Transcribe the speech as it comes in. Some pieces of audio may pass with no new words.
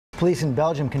Police in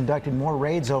Belgium conducted more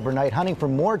raids overnight, hunting for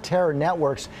more terror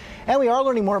networks. And we are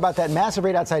learning more about that massive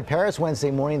raid outside Paris Wednesday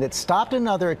morning that stopped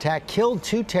another attack, killed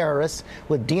 2 terrorists,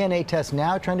 with DNA tests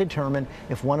now trying to determine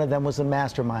if one of them was the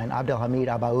mastermind. Abdelhamid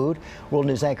Abaoud, World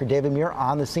News anchor David Muir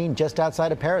on the scene just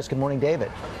outside of Paris. Good morning,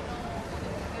 David.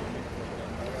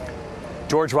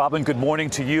 George, Robin, good morning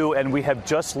to you. And we have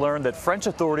just learned that French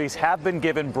authorities have been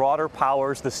given broader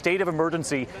powers. The state of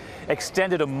emergency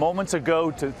extended moments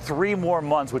ago to 3 more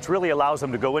months, which really allows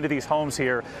them to go into these homes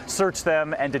here, search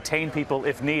them, and detain people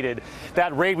if needed.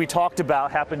 That raid we talked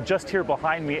about happened just here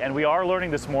behind me, and we are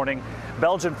learning this morning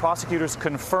Belgian prosecutors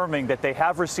confirming that they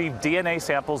have received DNA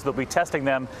samples. They'll be testing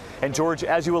them. And George,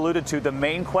 as you alluded to, the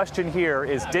main question here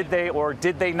is, did they or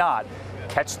did they not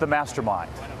catch the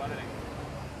mastermind?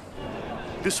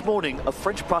 This morning, a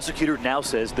French prosecutor now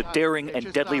says the daring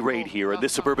and deadly raid here in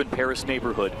this suburban Paris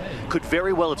neighborhood could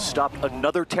very well have stopped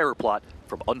another terror plot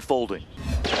from unfolding.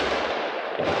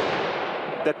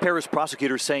 That Paris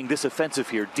prosecutor saying this offensive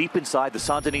here, deep inside the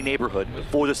Saint-Denis neighborhood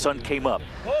before the sun came up,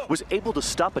 was able to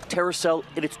stop a terror cell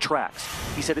in its tracks.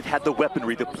 He said it had the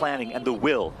weaponry, the planning, and the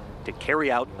will to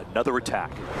carry out another attack.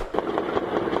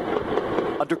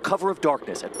 Under cover of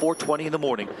darkness at 4:20 in the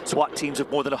morning, SWAT teams of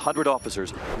more than 100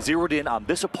 officers zeroed in on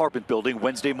this apartment building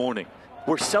Wednesday morning,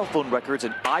 where cell phone records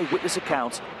and eyewitness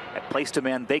accounts had placed a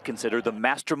man they consider the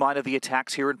mastermind of the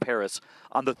attacks here in Paris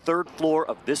on the 3rd floor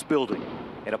of this building,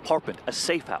 an apartment, a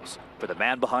safe house for the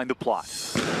man behind the plot.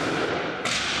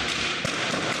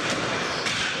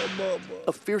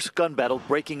 A fierce gun battle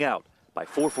breaking out. By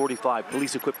 4:45,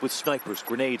 police equipped with snipers,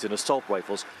 grenades, and assault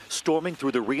rifles storming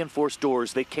through the reinforced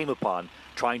doors they came upon,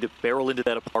 trying to barrel into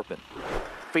that apartment.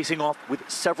 Facing off with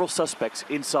several suspects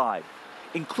inside,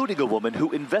 including a woman who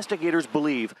investigators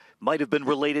believe might have been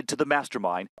related to the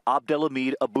mastermind,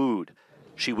 Abdelhamid Abaoud.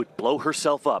 She would blow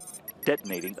herself up,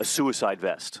 detonating a suicide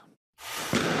vest.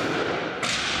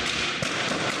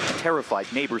 Terrified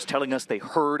neighbors telling us they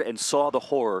heard and saw the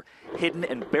horror hidden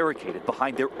and barricaded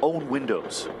behind their own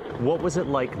windows. What was it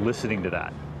like listening to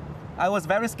that? I was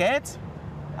very scared.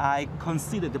 I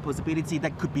considered the possibility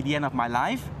that could be the end of my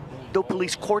life. Though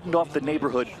police cordoned off the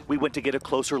neighborhood, we went to get a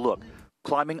closer look,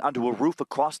 climbing onto a roof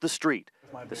across the street,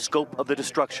 the scope of the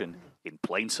destruction in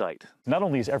plain sight. Not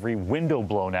only is every window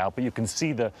blown out, but you can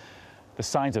see the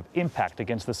signs of impact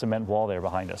against the cement wall there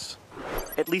behind us.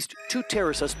 At least 2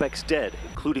 terror suspects dead,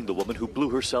 including the woman who blew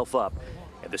herself up.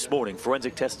 And this morning,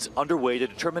 forensic tests underway to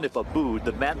determine if Abaoud,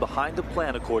 the man behind the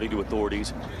plan according to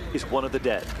authorities, is one of the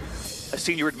dead. A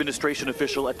senior administration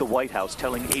official at the White House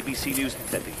telling ABC News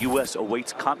that the U.S.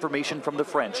 awaits confirmation from the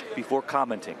French before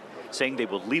commenting, saying they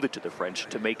will leave it to the French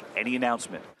to make any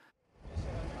announcement.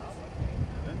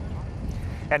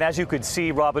 And as you could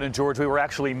see, Robin and George, we were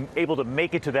actually able to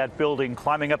make it to that building,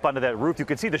 climbing up onto that roof. You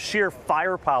could see the sheer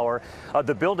firepower of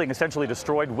the building, essentially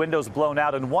destroyed, windows blown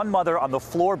out. And one mother on the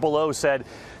floor below said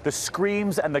the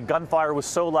screams and the gunfire was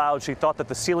so loud she thought that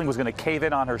the ceiling was going to cave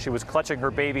in on her. She was clutching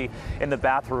her baby in the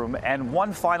bathroom. And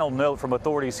one final note from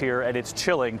authorities here, and it's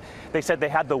chilling. They said they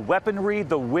had the weaponry,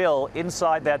 the will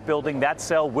inside that building, that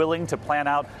cell willing to plan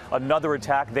out another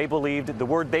attack. They believed the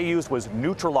word they used was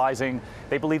neutralizing.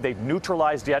 They believe they've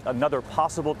neutralized yet another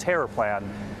possible terror plan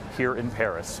here in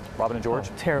Paris. Robin and George?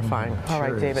 Terrifying. All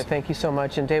right, David, thank you so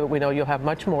much. And David, we know you'll have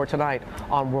much more tonight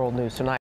on World News Tonight.